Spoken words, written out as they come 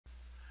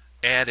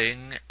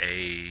adding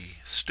a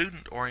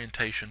student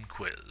orientation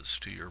quiz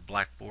to your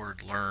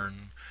Blackboard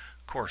Learn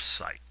course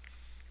site.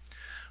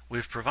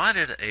 We've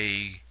provided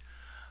a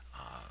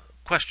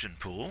question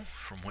pool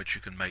from which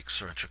you can make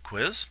such a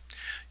quiz.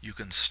 You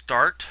can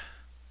start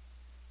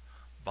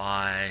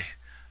by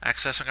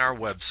accessing our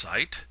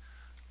website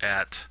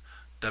at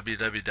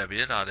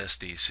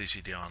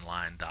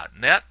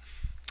www.sdccdonline.net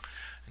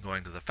and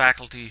going to the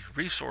Faculty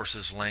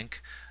Resources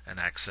link and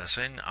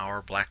accessing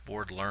our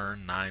Blackboard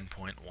Learn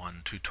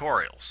 9.1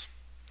 tutorials.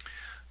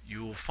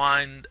 You will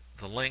find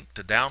the link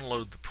to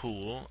download the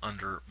pool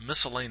under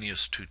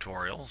Miscellaneous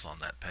Tutorials on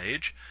that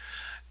page,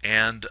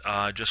 and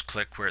just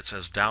click where it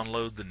says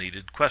Download the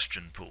Needed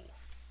Question Pool.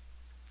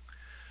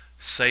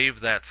 Save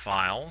that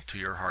file to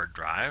your hard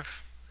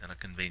drive in a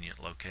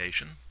convenient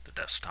location. The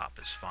desktop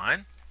is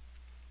fine.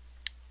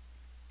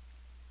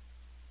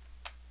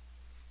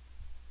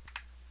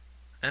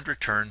 And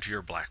return to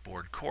your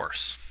Blackboard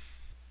course.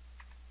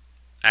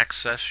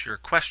 Access your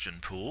question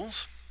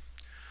pools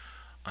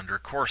under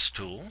Course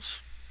Tools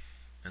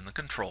in the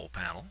Control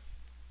Panel,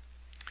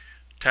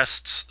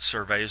 Tests,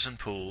 Surveys, and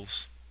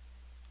Pools,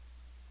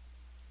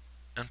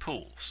 and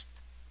Pools.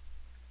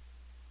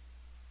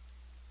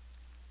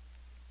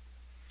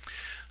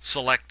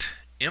 Select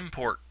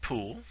Import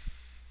Pool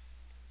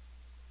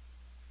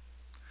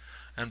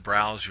and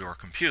browse your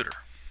computer.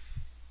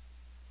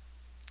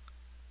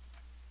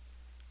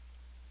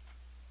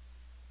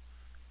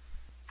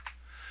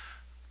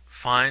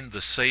 Find the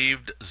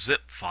saved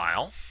zip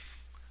file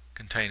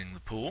containing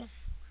the pool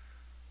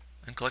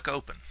and click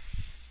Open.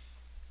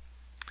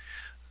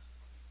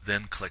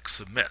 Then click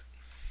Submit.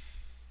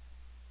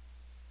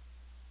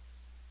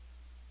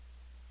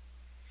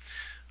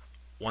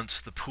 Once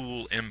the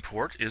pool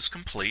import is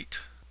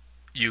complete,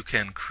 you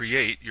can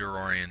create your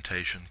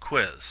orientation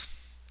quiz.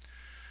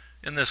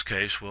 In this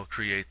case, we'll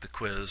create the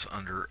quiz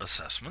under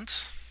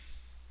Assessments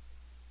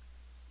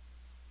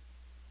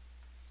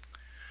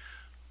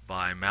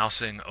by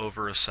mousing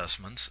over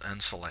Assessments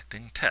and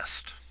selecting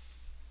Test.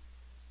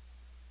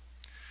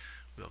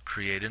 We'll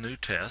create a new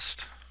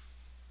test.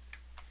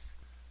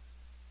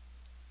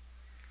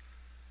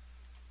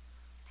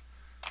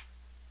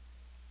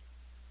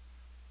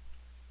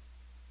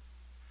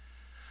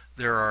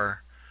 There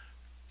are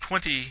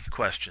 20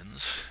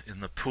 questions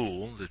in the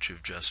pool that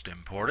you've just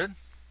imported.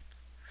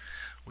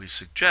 We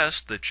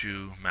suggest that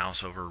you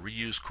mouse over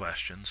Reuse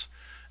Questions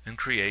and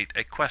create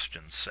a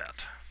question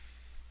set.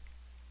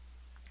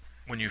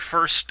 When you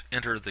first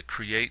enter the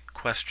Create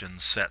Question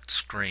Set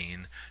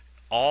screen,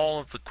 all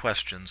of the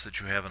questions that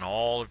you have in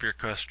all of your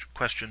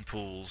question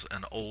pools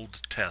and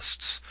old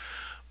tests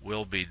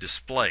will be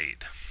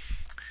displayed.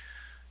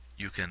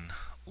 You can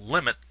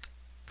limit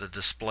the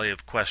display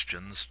of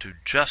questions to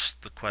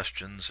just the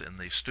questions in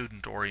the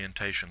Student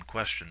Orientation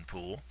Question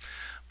Pool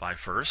by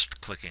first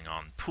clicking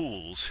on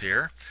Pools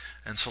here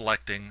and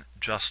selecting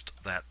just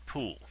that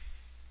pool.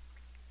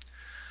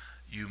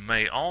 You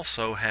may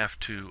also have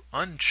to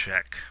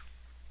uncheck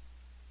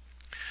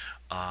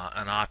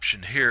an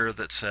option here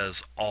that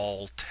says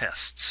All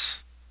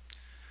Tests.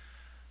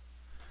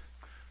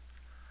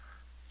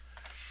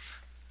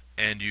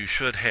 And you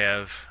should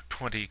have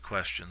 20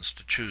 questions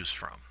to choose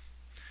from.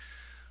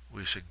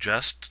 We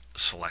suggest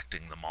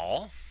selecting them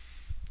all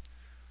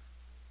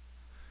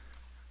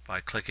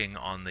by clicking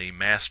on the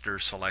Master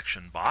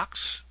Selection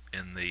box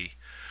in the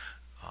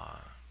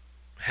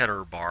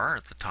header bar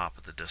at the top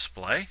of the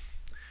display,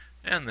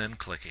 and then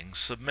clicking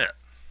Submit.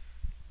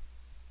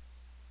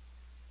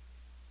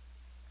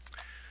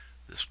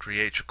 This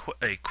creates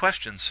a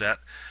question set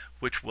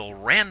which will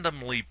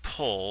randomly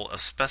pull a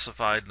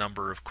specified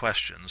number of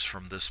questions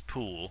from this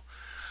pool,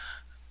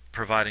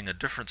 providing a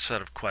different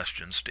set of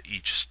questions to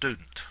each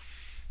student.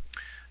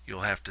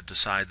 You'll have to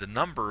decide the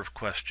number of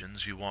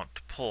questions you want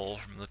to pull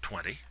from the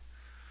 20.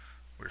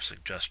 We're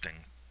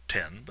suggesting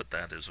 10, but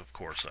that is of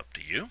course up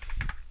to you.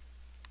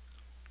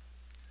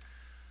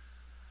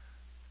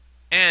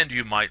 And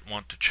you might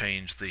want to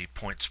change the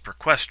points per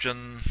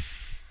question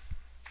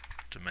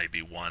to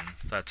maybe 1.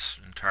 That's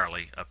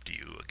entirely up to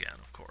you again,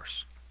 of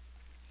course.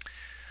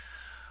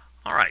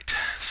 Alright,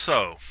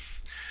 so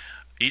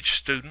each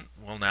student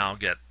will now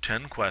get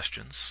 10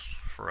 questions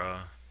for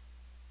a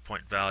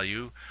point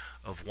value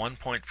of 1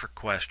 point per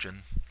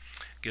question,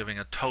 giving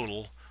a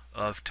total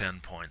of 10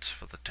 points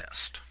for the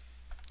test.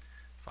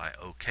 If I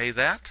OK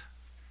that,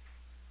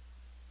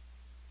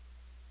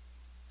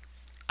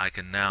 I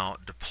can now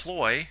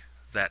deploy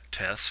that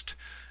test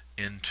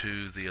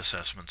into the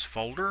assessments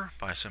folder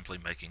by simply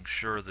making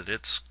sure that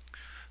it's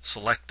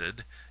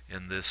selected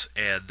in this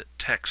Add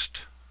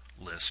Text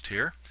list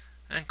here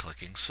and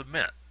clicking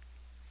Submit.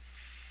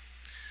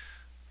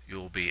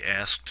 You'll be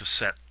asked to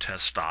set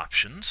test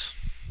options,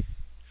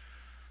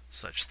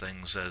 such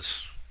things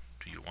as,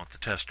 do you want the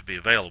test to be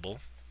available?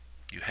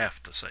 You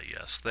have to say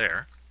yes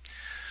there.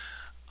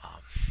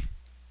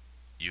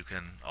 You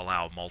can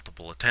allow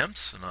multiple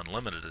attempts and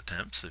unlimited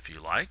attempts if you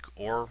like,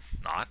 or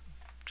not.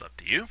 It's up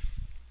to you.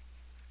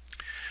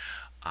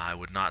 I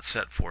would not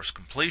set forced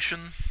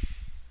completion.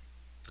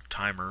 The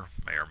timer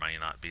may or may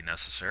not be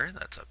necessary.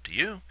 That's up to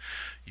you.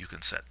 You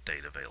can set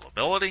date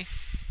availability,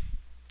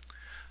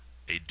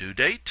 a due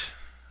date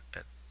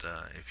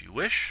if you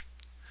wish,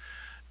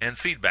 and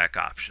feedback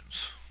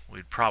options.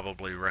 We'd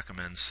probably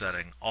recommend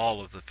setting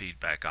all of the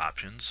feedback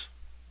options,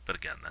 but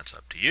again, that's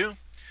up to you.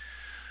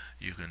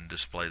 You can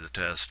display the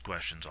test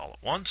questions all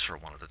at once or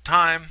one at a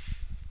time.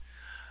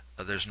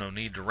 There's no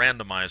need to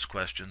randomize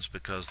questions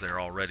because they're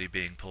already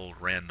being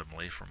pulled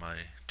randomly from a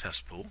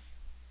test pool.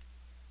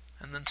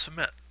 And then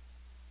submit.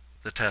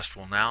 The test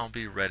will now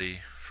be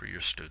ready for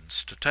your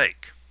students to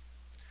take.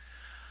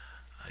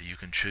 You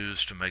can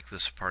choose to make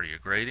this a part of your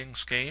grading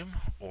scheme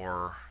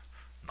or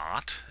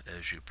not,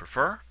 as you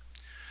prefer.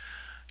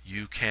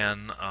 You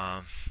can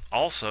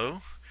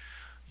also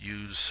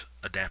use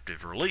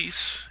adaptive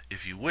release,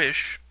 if you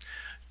wish,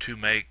 to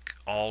make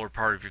all or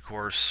part of your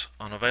course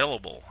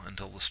unavailable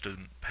until the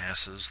student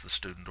passes the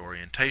student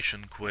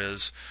orientation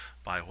quiz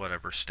by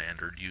whatever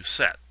standard you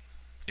set.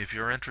 If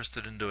you're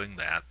interested in doing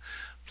that,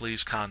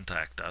 please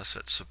contact us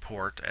at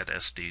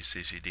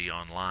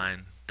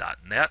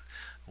support@sdccdonline.net.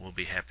 We'll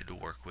be happy to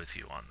work with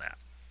you on that.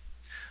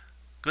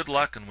 Good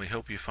luck, and we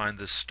hope you find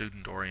this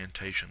student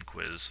orientation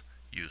quiz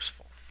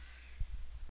useful.